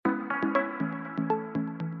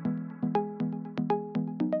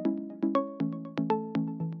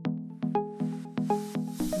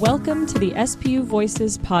Welcome to the SPU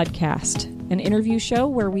Voices podcast, an interview show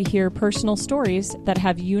where we hear personal stories that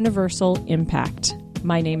have universal impact.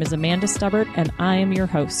 My name is Amanda Stubbert, and I am your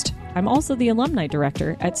host. I'm also the alumni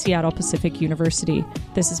director at Seattle Pacific University.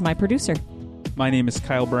 This is my producer. My name is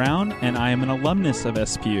Kyle Brown, and I am an alumnus of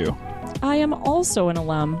SPU. I am also an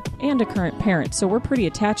alum and a current parent, so we're pretty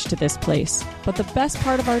attached to this place. But the best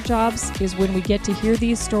part of our jobs is when we get to hear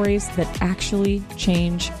these stories that actually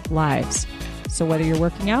change lives. So whether you're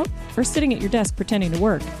working out or sitting at your desk pretending to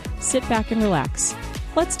work, sit back and relax.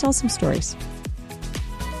 Let's tell some stories.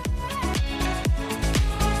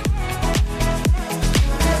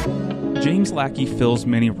 Jaymes Lackey fills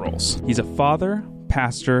many roles. He's a father,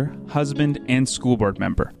 pastor, husband, and school board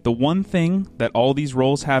member. The one thing that all these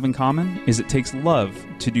roles have in common is it takes love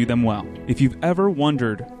to do them well. If you've ever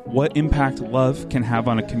wondered what impact love can have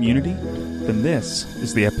on a community, then this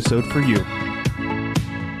is the episode for you.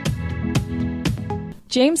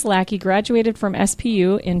 Jaymes Lackey graduated from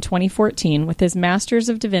SPU in 2014 with his Master's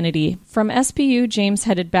of Divinity. From SPU, Jaymes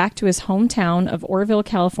headed back to his hometown of Oroville,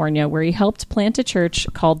 California, where he helped plant a church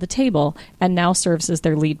called The Table and now serves as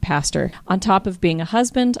their lead pastor. On top of being a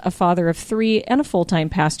husband, a father of 3, and a full-time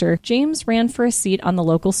pastor, Jaymes ran for a seat on the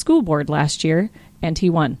local school board last year, and he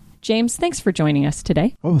won. Jaymes, thanks for joining us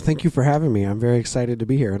today. Oh, thank you for having me. I'm very excited to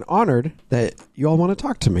be here and honored that you all want to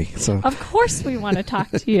talk to me. So, of course we want to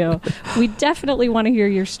talk to you. We definitely want to hear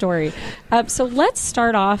your story. So let's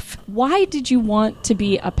start off. Why did you want to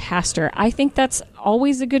be a pastor? I think that's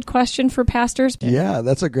always a good question for pastors. Yeah,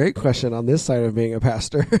 that's a great question on this side of being a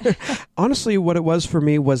pastor. Honestly, what it was for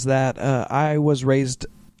me was that I was raised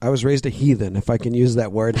a heathen, if I can use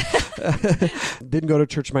that word. Didn't go to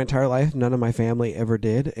church my entire life. None of my family ever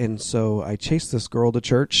did. And so I chased this girl to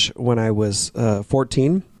church when I was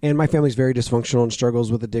 14. And my family's very dysfunctional and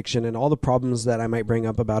struggles with addiction, and all the problems that I might bring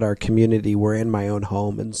up about our community were in my own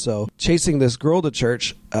home. And so chasing this girl to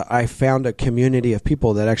church, I found a community of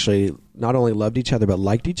people that actually not only loved each other, but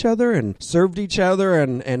liked each other and served each other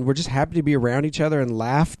and were just happy to be around each other and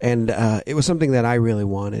laugh. And it was something that I really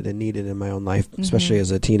wanted and needed in my own life, especially as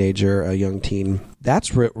a teenager, a young teen.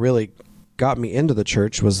 That's really got me into the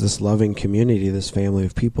church, was this loving community, this family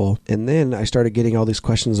of people. And then I started getting all these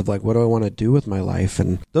questions of like, what do I want to do with my life?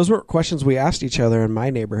 And those were questions we asked each other in my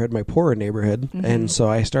neighborhood, my poorer neighborhood. And so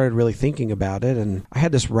I started really thinking about it. And I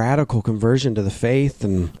had this radical conversion to the faith.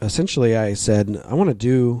 And essentially I said, I want to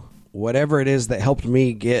do whatever it is that helped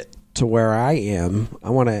me get to where I am.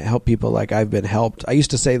 I want to help people like I've been helped. I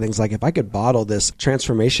used to say things like, if I could bottle this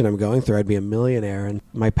transformation I'm going through, I'd be a millionaire. And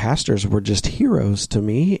my pastors were just heroes to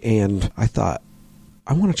me. And I thought,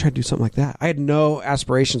 I want to try to do something like that. I had no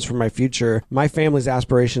aspirations for my future. My family's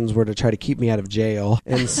aspirations were to try to keep me out of jail.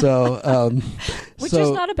 And so... Which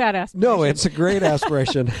is not a bad aspiration. No, it's a great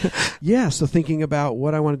aspiration. Yeah, so thinking about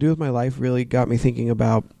what I want to do with my life really got me thinking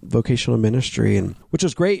about vocational ministry, and which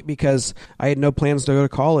was great because I had no plans to go to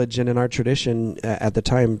college. And in our tradition at the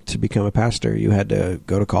time, to become a pastor, you had to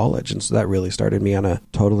go to college. And so that really started me on a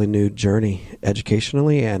totally new journey,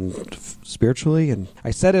 educationally and spiritually. And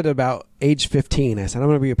I said it about age 15. I said, I'm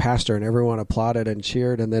going to be a pastor, and everyone applauded and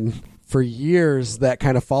cheered. And then for years, that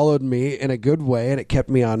kind of followed me in a good way, and it kept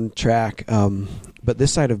me on track. But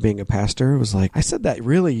this side of being a pastor was like, I said that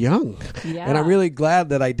really young. Yeah. And I'm really glad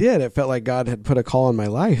that I did. It felt like God had put a call in my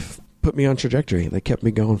life, put me on trajectory that kept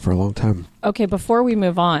me going for a long time. Okay, before we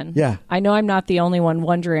move on, I know I'm not the only one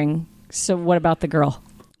wondering, so what about the girl?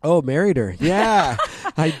 Oh, married her. Yeah,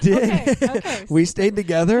 I did. Okay. We stayed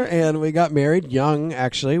together and we got married young,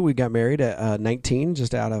 actually. We got married at 19,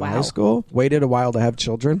 just out of high school. Waited a while to have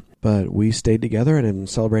children, but we stayed together and I'm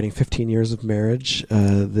celebrating 15 years of marriage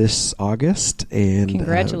this August. And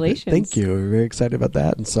congratulations. Thank you. We're very excited about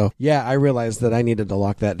that. And so, yeah, I realized that I needed to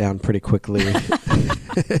lock that down pretty quickly.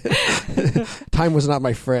 Time was not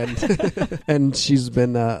my friend. And she's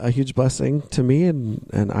been a huge blessing to me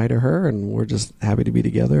and I to her, and we're just happy to be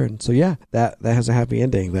together. And so, yeah, that has a happy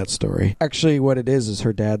ending, that story. Actually, what it is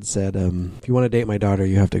her dad said, if you want to date my daughter,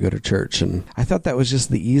 you have to go to church. And I thought that was just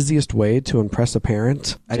the easiest way to impress a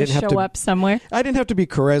parent. I didn't have to show up somewhere. I didn't have to be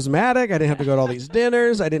charismatic. I didn't have to go to all these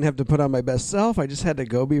dinners. I didn't have to put on my best self. I just had to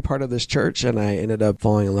go be part of this church. And I ended up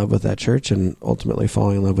falling in love with that church and ultimately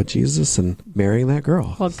falling in love with Jesus and marrying that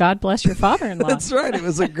girl. Well, God bless your father-in-law. That's right. It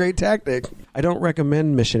was a great tactic. I don't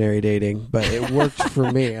recommend missionary dating, but it worked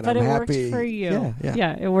for me, and but I'm happy. But it worked for you.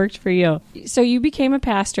 Yeah, it worked for you. So you became a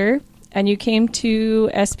pastor, And you came to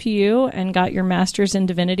SPU and got your master's in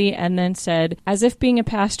divinity and then said, as if being a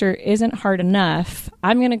pastor isn't hard enough,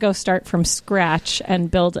 I'm going to go start from scratch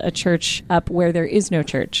and build a church up where there is no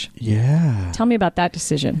church. Yeah. Tell me about that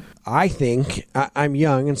decision. I think I'm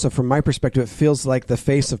young, and so from my perspective, it feels like the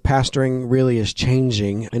face of pastoring really is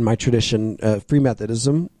changing in my tradition, Free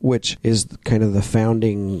Methodism, which is kind of the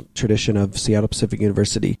founding tradition of Seattle Pacific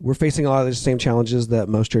University. We're facing a lot of the same challenges that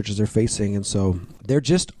most churches are facing, and so there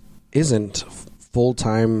just isn't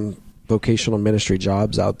full-time vocational ministry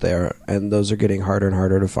jobs out there, and those are getting harder and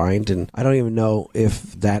harder to find. And I don't even know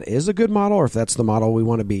if that is a good model or if that's the model we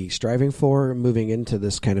want to be striving for moving into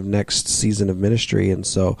this kind of next season of ministry. And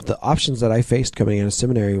so the options that I faced coming out of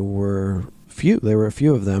seminary were few. There were a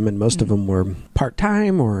few of them, and most of them were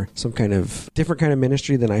part-time or some kind of different kind of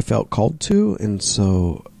ministry than I felt called to. And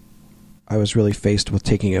so I was really faced with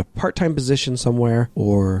taking a part-time position somewhere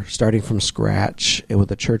or starting from scratch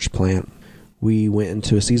with a church plant. We went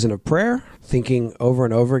into a season of prayer, thinking over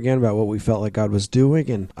and over again about what we felt like God was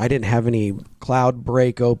doing. And I didn't have any cloud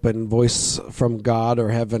break open voice from God or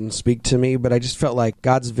heaven speak to me, but I just felt like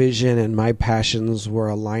God's vision and my passions were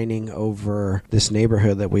aligning over this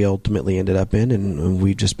neighborhood that we ultimately ended up in. And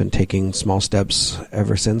we've just been taking small steps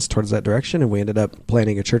ever since towards that direction. And we ended up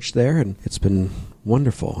planting a church there, and it's been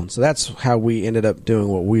wonderful. And so that's how we ended up doing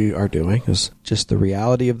what we are doing, is just the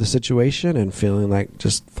reality of the situation and feeling like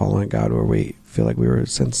just following God where we feel like we were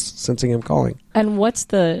sensing Him calling. And what's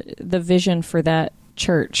the vision for that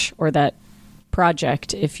church or that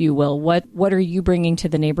project, if you will? What are you bringing to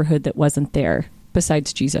the neighborhood that wasn't there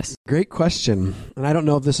besides Jesus? Great question. And I don't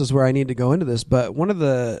know if this is where I need to go into this, but one of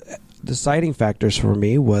the deciding factors for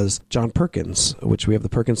me was John Perkins, which we have the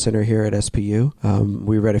Perkins Center here at SPU.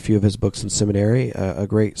 We read a few of his books in seminary, a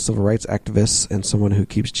great civil rights activist and someone who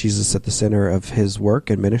keeps Jesus at the center of his work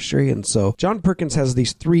and ministry. And so John Perkins has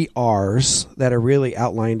these 3 R's that are really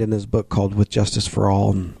outlined in his book called With Justice for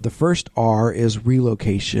All. And the first R is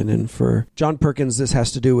relocation. And for John Perkins, this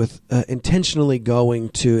has to do with intentionally going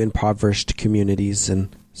to impoverished communities.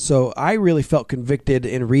 And so I really felt convicted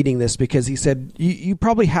in reading this because he said, you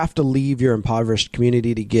probably have to leave your impoverished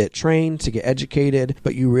community to get trained, to get educated,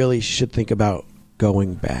 but you really should think about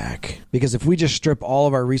going back. Because if we just strip all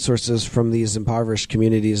of our resources from these impoverished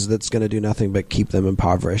communities, that's going to do nothing but keep them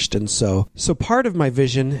impoverished. And so part of my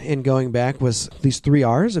vision in going back was these 3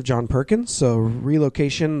 R's of John Perkins. So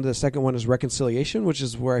relocation, the second one is reconciliation, which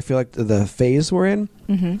is where I feel like the phase we're in,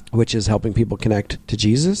 which is helping people connect to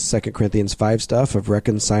Jesus. 2 Corinthians 5 stuff of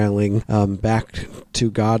reconciling back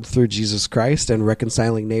to God through Jesus Christ and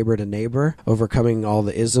reconciling neighbor to neighbor, overcoming all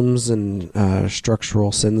the isms and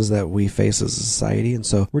structural sins that we face as a society. And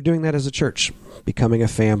so we're doing that as a church, becoming a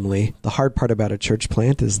family. The hard part about a church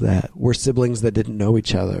plant is that we're siblings that didn't know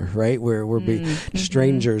each other, right? We're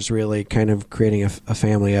strangers, really, kind of creating a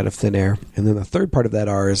family out of thin air. And then the third part of that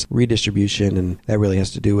R is redistribution, and that really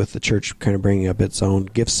has to do with the church kind of bringing up its own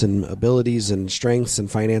gifts and abilities and strengths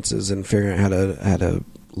and finances and figuring out how to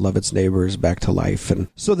love its neighbors back to life. And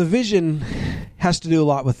so the vision has to do a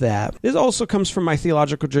lot with that. This also comes from my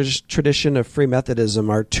theological tradition of Free Methodism.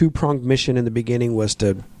 Our 2-pronged mission in the beginning was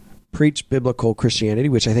to preach biblical Christianity,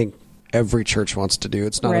 which I think every church wants to do.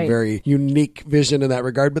 It's not a very unique vision in that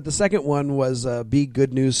regard. But the second one was be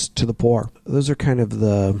good news to the poor. Those are kind of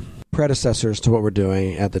the predecessors to what we're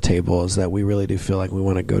doing at the table, is that we really do feel like we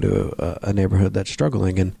want to go to a neighborhood that's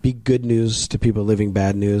struggling and be good news to people living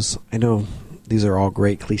bad news. I know these are all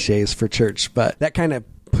great cliches for church, but that kind of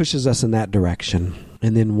pushes us in that direction.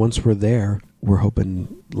 And then once we're there, we're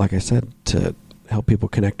hoping, like I said, to help people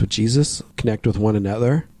connect with Jesus, connect with one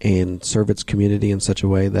another, and serve its community in such a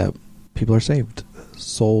way that people are saved.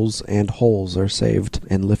 Souls and wholes are saved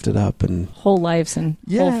and lifted up. And whole lives and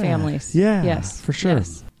whole families. Yeah, yes, for sure.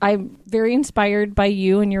 Yes. I'm very inspired by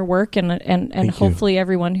you and your work, and hopefully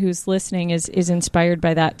everyone who's listening is inspired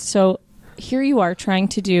by that. So here you are trying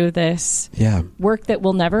to do this work that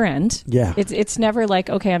will never end. Yeah. It's never like,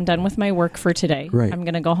 okay, I'm done with my work for today. Right. I'm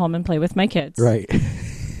going to go home and play with my kids. Right.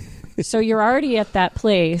 So you're already at that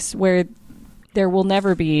place where there will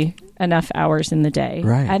never be enough hours in the day.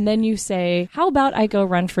 Right. And then you say, how about I go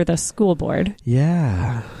run for the school board?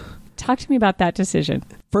 Yeah. Talk to me about that decision.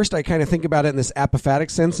 First, I kind of think about it in this apophatic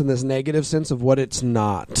sense and this negative sense of what it's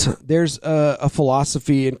not. There's a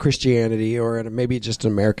philosophy in Christianity, or in maybe just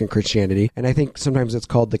American Christianity, and I think sometimes it's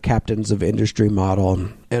called the captains of industry model.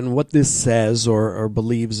 And what this says or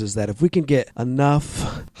believes is that if we can get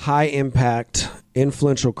enough high-impact,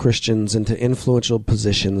 influential Christians into influential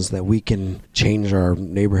positions, that we can change our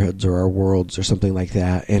neighborhoods or our worlds or something like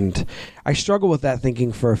that. And I struggle with that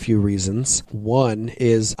thinking for a few reasons. One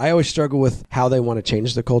is I always struggle with how they want to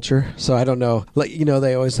change the the culture. So I don't know. Like,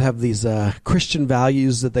 they always have these Christian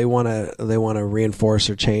values that they want to reinforce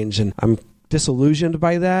or change, and I'm disillusioned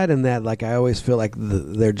by that, and that like I always feel like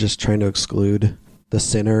they're just trying to exclude the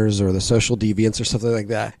sinners or the social deviants or something like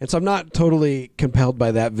that. And so I'm not totally compelled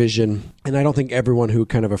by that vision. And I don't think everyone who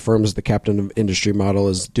kind of affirms the captain of industry model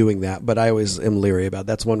is doing that, but I always am leery about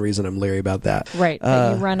that. That's one reason I'm leery about that. Right.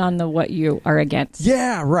 That you run on what you are against.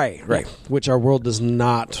 Yeah, right. Which our world does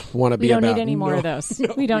not want to be about. We don't need any more of those.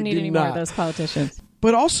 We don't need any more of those politicians.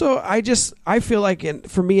 But also, I feel like,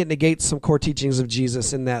 for me, it negates some core teachings of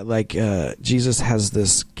Jesus in that, like, Jesus has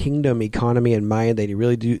this kingdom economy in mind, that he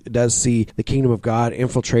really does see the kingdom of God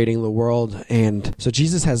infiltrating the world. And so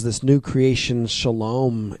Jesus has this new creation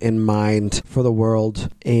shalom in mind for the world.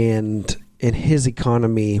 And in his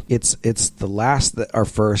economy, it's the last that are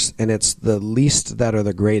first, and it's the least that are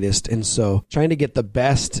the greatest. And so trying to get the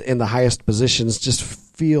best in the highest positions just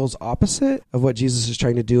feels opposite of what Jesus is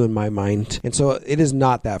trying to do in my mind. And so it is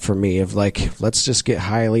not that for me of like, let's just get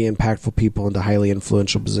highly impactful people into highly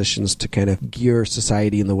influential positions to kind of gear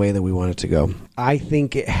society in the way that we want it to go. I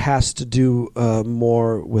think it has to do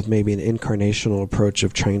more with maybe an incarnational approach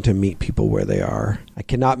of trying to meet people where they are. I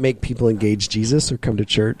cannot make people engage Jesus or come to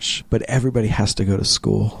church, but everybody has to go to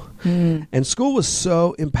school. And school was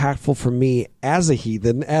so impactful for me as a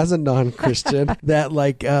heathen, as a non-Christian, that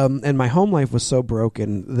like, and my home life was so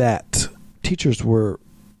broken that teachers were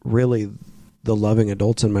really the loving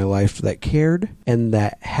adults in my life that cared and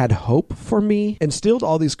that had hope for me, instilled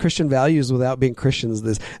all these Christian values without being Christians,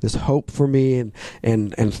 this hope for me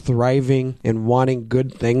and thriving and wanting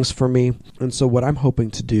good things for me. And so what I'm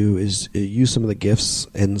hoping to do is use some of the gifts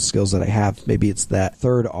and skills that I have. Maybe it's that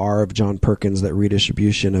third R of John Perkins, that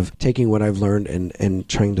redistribution of taking what I've learned and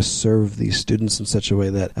trying to serve these students in such a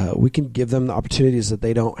way that we can give them the opportunities that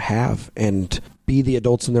they don't have, and be the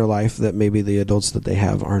adults in their life that maybe the adults that they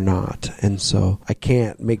have are not. And so I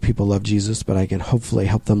can't make people love Jesus, but I can hopefully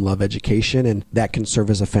help them love education, and that can serve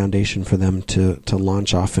as a foundation for them to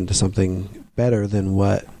launch off into something better than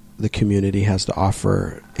what the community has to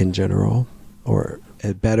offer in general, or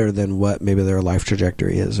better than what maybe their life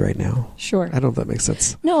trajectory is right now. Sure. I don't know if that makes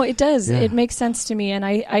sense. No, it does. Yeah. It makes sense to me. And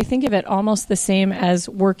I think of it almost the same as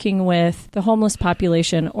working with the homeless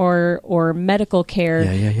population or medical care.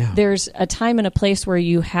 Yeah. There's a time and a place where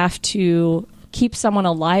you have to keep someone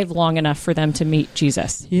alive long enough for them to meet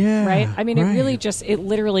Jesus. Yeah. Right? I mean, right. it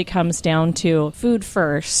literally comes down to food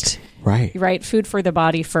first. Right. Food for the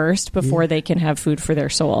body first before they can have food for their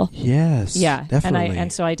soul. Yes. Yeah. Definitely.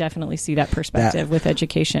 And so I definitely see that perspective with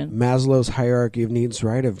education. Maslow's hierarchy of needs,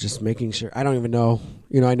 right? Of just making sure. I don't even know.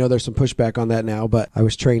 I know there's some pushback on that now, but I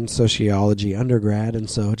was trained sociology undergrad. And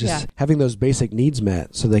so just having those basic needs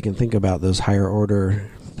met so they can think about those higher order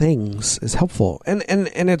things is helpful. And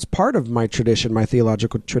it's part of my tradition, my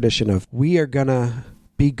theological tradition of we are going to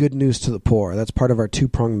be good news to the poor. That's part of our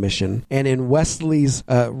two-pronged mission. And in Wesley's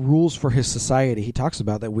rules for his society, he talks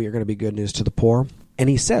about that we are going to be good news to the poor. And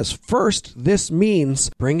he says, first, this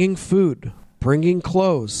means bringing food, bringing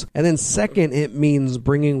clothes. And then second, it means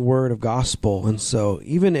bringing word of gospel. And so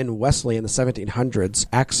even in Wesley in the 1700s,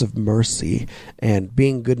 acts of mercy and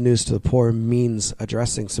being good news to the poor means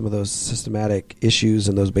addressing some of those systematic issues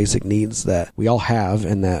and those basic needs that we all have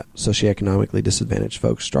and that socioeconomically disadvantaged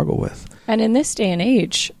folks struggle with. And in this day and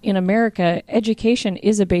age, in America, education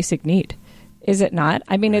is a basic need. Is it not?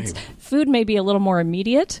 I mean, It's food may be a little more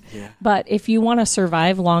immediate, but if you want to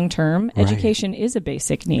survive long term, education is a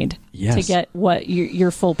basic need to get what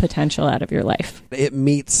your full potential out of your life. It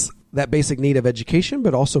meets that basic need of education,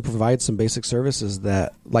 but also provides some basic services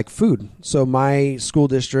that, like food. So my school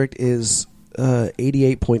district is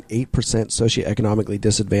 88.8% socioeconomically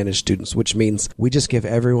disadvantaged students, which means we just give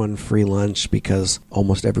everyone free lunch because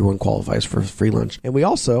almost everyone qualifies for free lunch. And we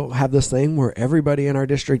also have this thing where everybody in our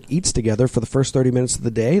district eats together for the first 30 minutes of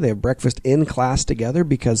the day. They have breakfast in class together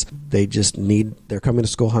because they're coming to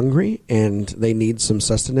school hungry and they need some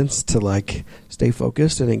sustenance to like stay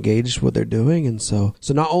focused and engaged what they're doing. And so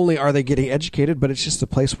not only are they getting educated, but it's just a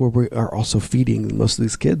place where we are also feeding most of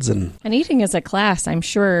these kids. And eating as a class, I'm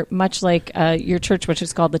sure, much like your church, which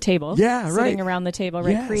is called The Table. Sitting around the table,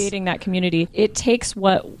 right? Yes. Creating that community. It takes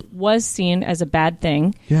what was seen as a bad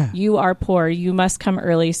thing. Yeah. You are poor. You must come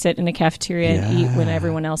early, sit in a cafeteria and eat when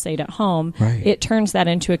everyone else ate at home. Right. It turns that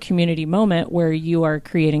into a community moment where you are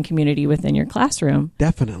creating community within your classroom.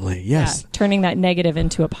 Definitely. Yes. Yeah. Turning that negative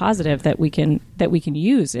into a positive that we can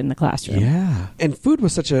use in the classroom. Yeah. And food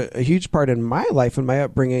was such a huge part in my life and my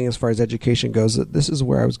upbringing as far as education goes that this is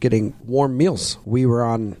where I was getting warm meals. We were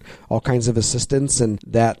on all kinds of of assistance, and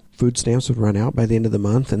that food stamps would run out by the end of the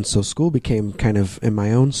month. And so school became kind of, in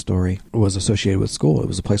my own story, was associated with school. It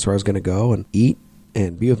was a place where I was going to go and eat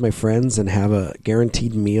and be with my friends and have a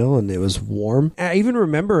guaranteed meal, and it was warm. I even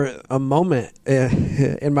remember a moment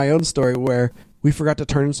in my own story where we forgot to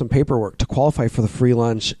turn in some paperwork to qualify for the free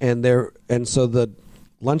lunch, and so the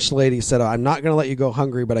lunch lady said, I'm not going to let you go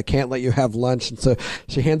hungry, but I can't let you have lunch. And so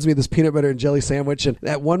she hands me this peanut butter and jelly sandwich. And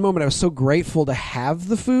at one moment, I was so grateful to have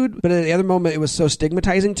the food. But at the other moment, it was so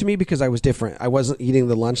stigmatizing to me because I was different. I wasn't eating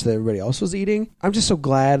the lunch that everybody else was eating. I'm just so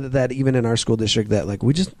glad that even in our school district that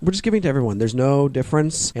we're just giving to everyone. There's no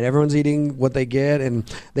difference, and everyone's eating what they get, and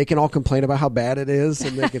they can all complain about how bad it is,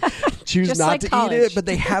 and they can choose not to eat it, but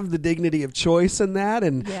they have the dignity of choice in that,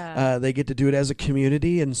 and they get to do it as a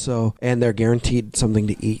community, and they're guaranteed something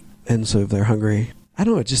to eat. And so if they're hungry, I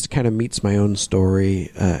don't know, it just kind of meets my own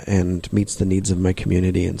story and meets the needs of my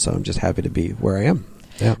community. And so I'm just happy to be where I am.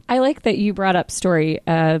 Yeah. I like that you brought up story.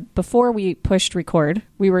 Before we pushed record,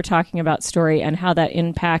 we were talking about story and how that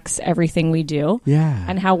impacts everything we do. Yeah.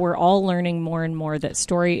 And how we're all learning more and more that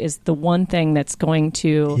story is the one thing that's going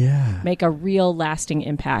to make a real lasting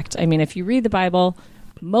impact. I mean, if you read the Bible,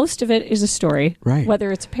 most of it is a story, right?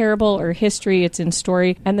 Whether it's parable or history, it's in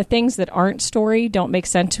story. And the things that aren't story don't make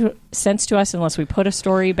sense to us unless we put a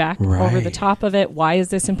story back over the top of it. Why is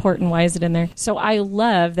this important? Why is it in there? So I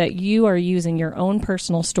love that you are using your own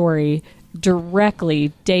personal story directly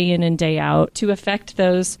day in and day out to affect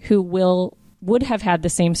those who would have had the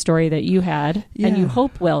same story that you had, and you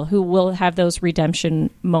hope who will have those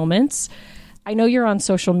redemption moments. I know you're on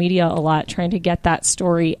social media a lot trying to get that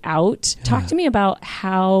story out. Yeah. Talk to me about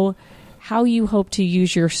how you hope to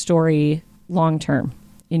use your story long term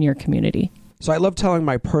in your community. So I love telling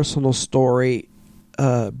my personal story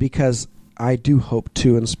because I do hope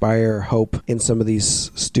to inspire hope in some of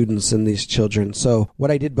these students and these children. So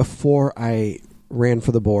what I did before I ran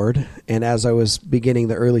for the board, and as I was beginning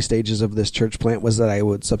the early stages of this church plant, was that I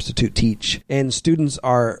would substitute teach. And students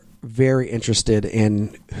are very interested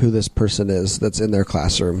in who this person is that's in their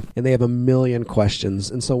classroom, and they have a million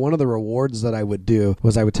questions. And so one of the rewards that I would do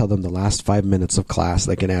was I would tell them the last 5 minutes of class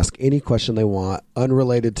they can ask any question they want,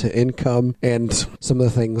 unrelated to income and some of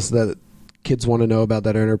the things that kids want to know about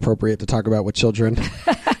that are inappropriate to talk about with children.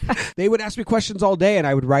 They would ask me questions all day, and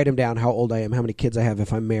I would write them down, how old I am, how many kids I have,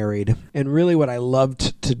 if I'm married. And really what I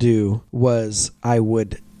loved to do was I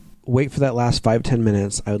would wait for that last 5-10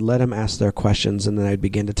 minutes. I would let them ask their questions, and then I'd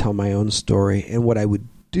begin to tell my own story. And what I would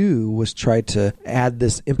do was try to add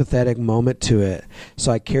this empathetic moment to it.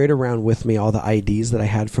 So I carried around with me all the IDs that I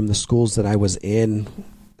had from the schools that I was in,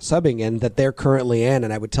 subbing in, that they're currently in,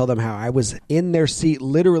 and I would tell them how I was in their seat,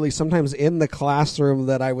 literally sometimes in the classroom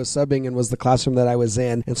that I was subbing in was the classroom that I was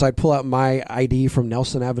in. And so I'd pull out my ID from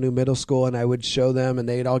Nelson Avenue Middle School, and I would show them, and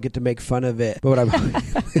they'd all get to make fun of it. But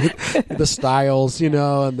the styles,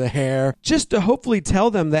 and the hair, just to hopefully tell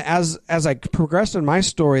them that as I progressed in my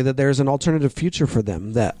story, that there's an alternative future for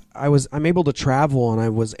them, that I'm able to travel, and I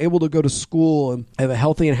was able to go to school, and I have a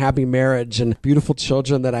healthy and happy marriage and beautiful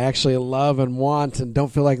children that I actually love and want and don't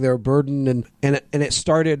feel like they're a burden. And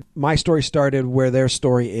my story started where their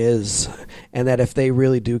story is, and that if they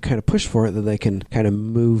really do kind of push for it, then they can kind of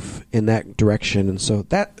move in that direction. And so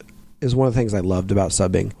that is one of the things I loved about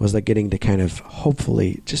subbing, was like getting to kind of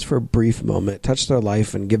hopefully, just for a brief moment, touch their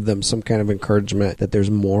life and give them some kind of encouragement that there's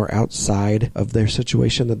more outside of their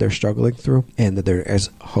situation that they're struggling through, and that there is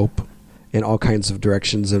hope in all kinds of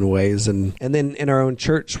directions and ways. And then in our own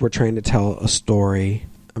church, we're trying to tell a story.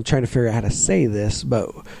 I'm trying to figure out how to say this, but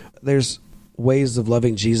there's ways of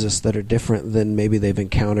loving Jesus that are different than maybe they've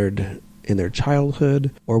encountered in their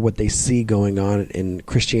childhood, or what they see going on in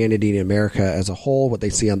Christianity in America as a whole, what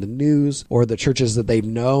they see on the news, or the churches that they've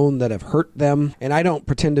known that have hurt them. And I don't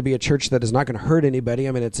pretend to be a church that is not going to hurt anybody.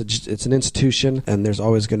 I mean, it's an institution, and there's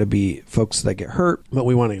always going to be folks that get hurt, but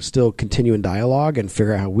we want to still continue in dialogue and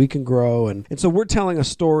figure out how we can grow. And so we're telling a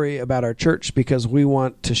story about our church because we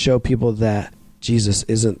want to show people that Jesus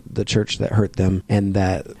isn't the church that hurt them, and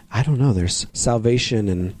that, there's salvation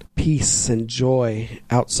and peace and joy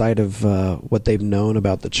outside of what they've known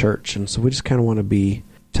about the church. And so we just kind of want to be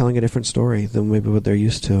telling a different story than maybe what they're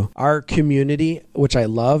used to. Our community, which I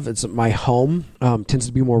love, it's my home, tends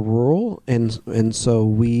to be more rural, and so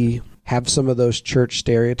we have some of those church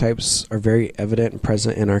stereotypes are very evident and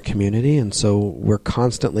present in our community. And so we're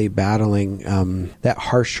constantly battling that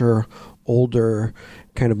harsher, older,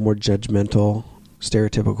 kind of more judgmental,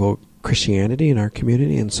 stereotypical Christianity in our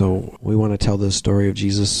community, and so we want to tell the story of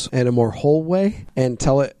Jesus in a more whole way and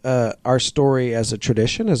tell it our story as a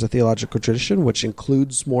tradition, as a theological tradition, which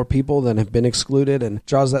includes more people than have been excluded and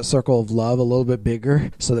draws that circle of love a little bit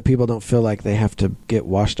bigger so that people don't feel like they have to get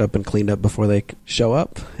washed up and cleaned up before they show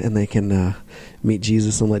up, and they can meet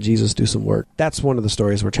Jesus and let Jesus do some work. That's one of the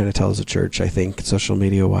stories we're trying to tell as a church, I think, social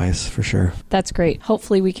media wise, for sure. That's great.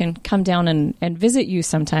 Hopefully we can come down and visit you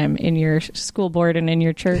sometime in your school board and in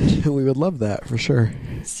your church. We would love that, for sure.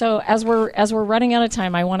 So as we're running out of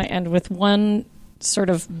time, I want to end with one sort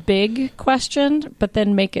of big question, but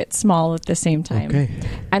then make it small at the same time. Okay.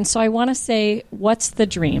 And so I want to say, what's the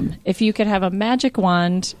dream? If you could have a magic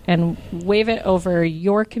wand and wave it over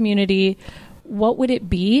your community, what would it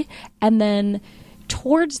be? And then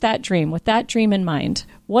towards that dream, with that dream in mind,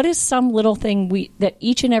 what is some little thing that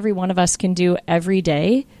each and every one of us can do every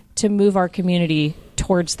day to move our community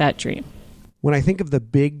towards that dream? When I think of the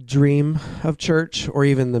big dream of church, or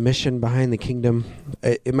even the mission behind the kingdom,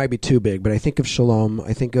 it might be too big, but I think of shalom,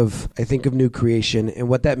 I think of new creation, and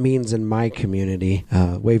what that means in my community,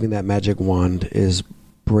 waving that magic wand, is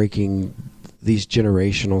breaking these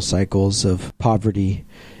generational cycles of poverty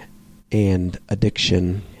and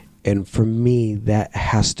addiction. And for me, that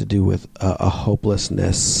has to do with a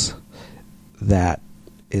hopelessness that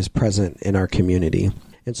is present in our community.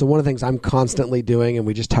 And so one of the things I'm constantly doing, and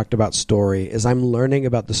we just talked about story, is I'm learning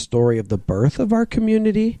about the story of the birth of our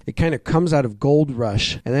community. It kind of comes out of gold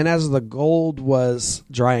rush. And then as the gold was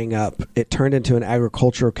drying up, it turned into an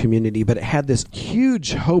agricultural community, but it had this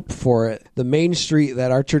huge hope for it. The main street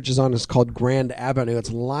that our church is on is called Grand Avenue.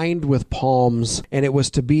 It's lined with palms, and it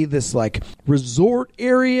was to be this like resort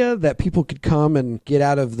area that people could come and get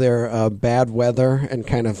out of their bad weather and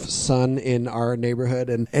kind of sun in our neighborhood.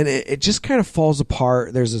 And it just kind of falls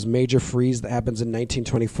apart. There's this major freeze that happens in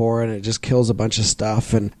 1924, and it just kills a bunch of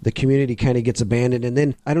stuff, and the community kind of gets abandoned. And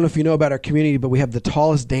then, I don't know if you know about our community, but we have the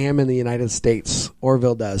tallest dam in the United States.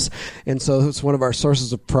 Orville does. And so it's one of our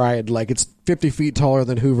sources of pride. Like, it's 50 feet taller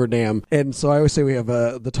than Hoover Dam. And so I always say we have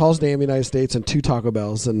the tallest dam in the United States and 2 Taco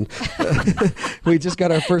Bells. And we just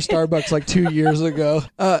got our first Starbucks like 2 years ago.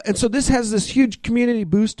 And so this has this huge community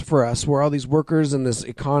boost for us, where all these workers and this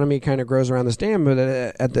economy kind of grows around this dam. But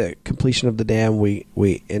at the completion of the dam, we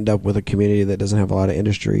end up with a community that doesn't have a lot of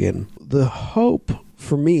industry. And the hope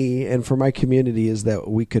for me and for my community is that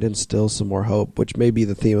we could instill some more hope, which may be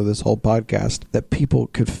the theme of this whole podcast, that people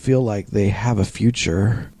could feel like they have a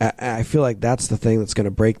future. I feel like that's the thing that's going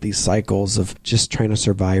to break these cycles of just trying to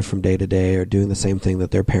survive from day to day, or doing the same thing that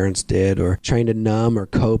their parents did, or trying to numb or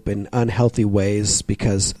cope in unhealthy ways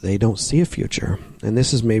because they don't see a future. And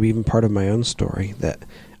this is maybe even part of my own story, that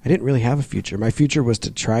I didn't really have a future. My future was to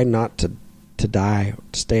try not to die,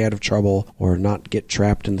 to stay out of trouble, or not get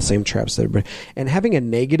trapped in the same traps that everybody. And having a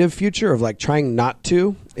negative future of like trying not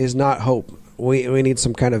to is not hope. We need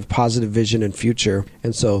some kind of positive vision and future.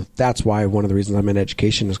 And so that's why one of the reasons I'm in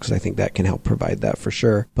education is because I think that can help provide that for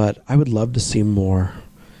sure. But I would love to see more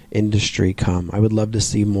industry come. I would love to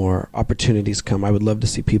see more opportunities come. I would love to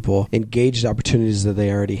see people engage the opportunities that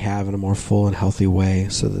they already have in a more full and healthy way,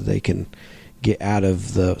 so that they can get out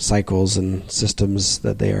of the cycles and systems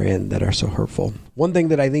that they are in that are so hurtful. One thing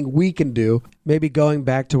that I think we can do, maybe going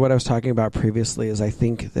back to what I was talking about previously, is I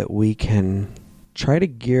think that we can try to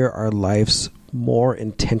gear our lives more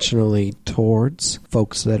intentionally towards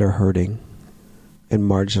folks that are hurting and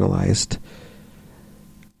marginalized.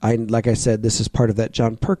 Like I said, this is part of that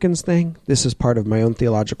John Perkins thing. This is part of my own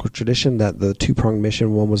theological tradition, that the 2-pronged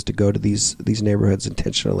mission, one was to go to these neighborhoods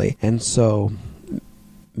intentionally. And so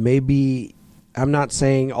maybe, I'm not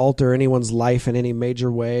saying alter anyone's life in any major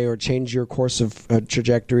way or change your course of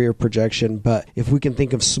trajectory or projection, but if we can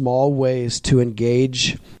think of small ways to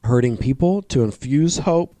engage hurting people, to infuse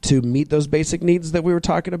hope, to meet those basic needs that we were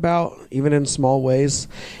talking about, even in small ways,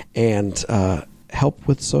 and help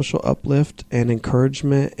with social uplift and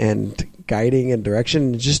encouragement and guiding and direction,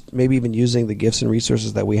 and just maybe even using the gifts and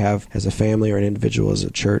resources that we have as a family or an individual as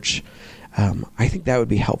a church, I think that would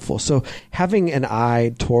be helpful. So having an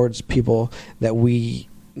eye towards people that we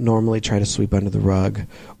normally try to sweep under the rug,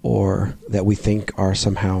 or that we think are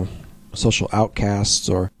somehow social outcasts,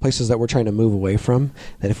 or places that we're trying to move away from,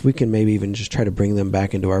 that if we can maybe even just try to bring them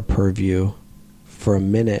back into our purview for a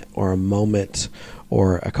minute or a moment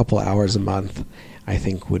or a couple hours a month, I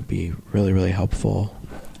think would be really, really helpful.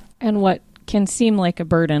 And what can seem like a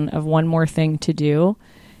burden of one more thing to do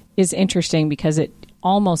is interesting, because it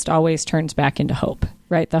almost always turns back into hope,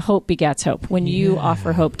 right? The hope begets hope. When you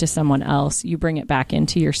offer hope to someone else, you bring it back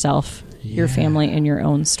into yourself, your family, and your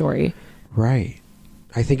own story. Right.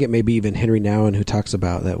 I think it may be even Henry Nouwen who talks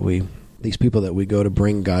about that we these people that we go to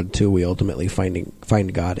bring God to, we ultimately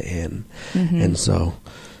find God in. And so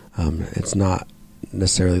it's not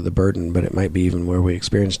necessarily the burden, but it might be even where we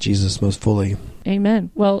experience Jesus most fully. Amen.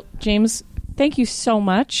 Well, Jaymes, thank you so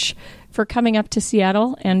much for coming up to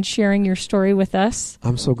Seattle and sharing your story with us.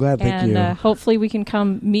 I'm so glad. Thank you. And hopefully we can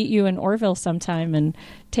come meet you in Orville sometime and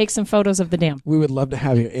take some photos of the dam. We would love to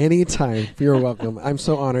have you anytime. You're welcome. I'm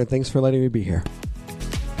so honored. Thanks for letting me be here.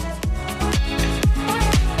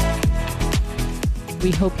 We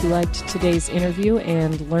hope you liked today's interview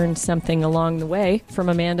and learned something along the way from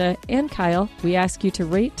Amanda and Kyle. We ask you to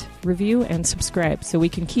rate, review, and subscribe so we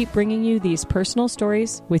can keep bringing you these personal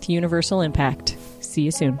stories with universal impact. See you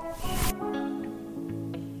soon.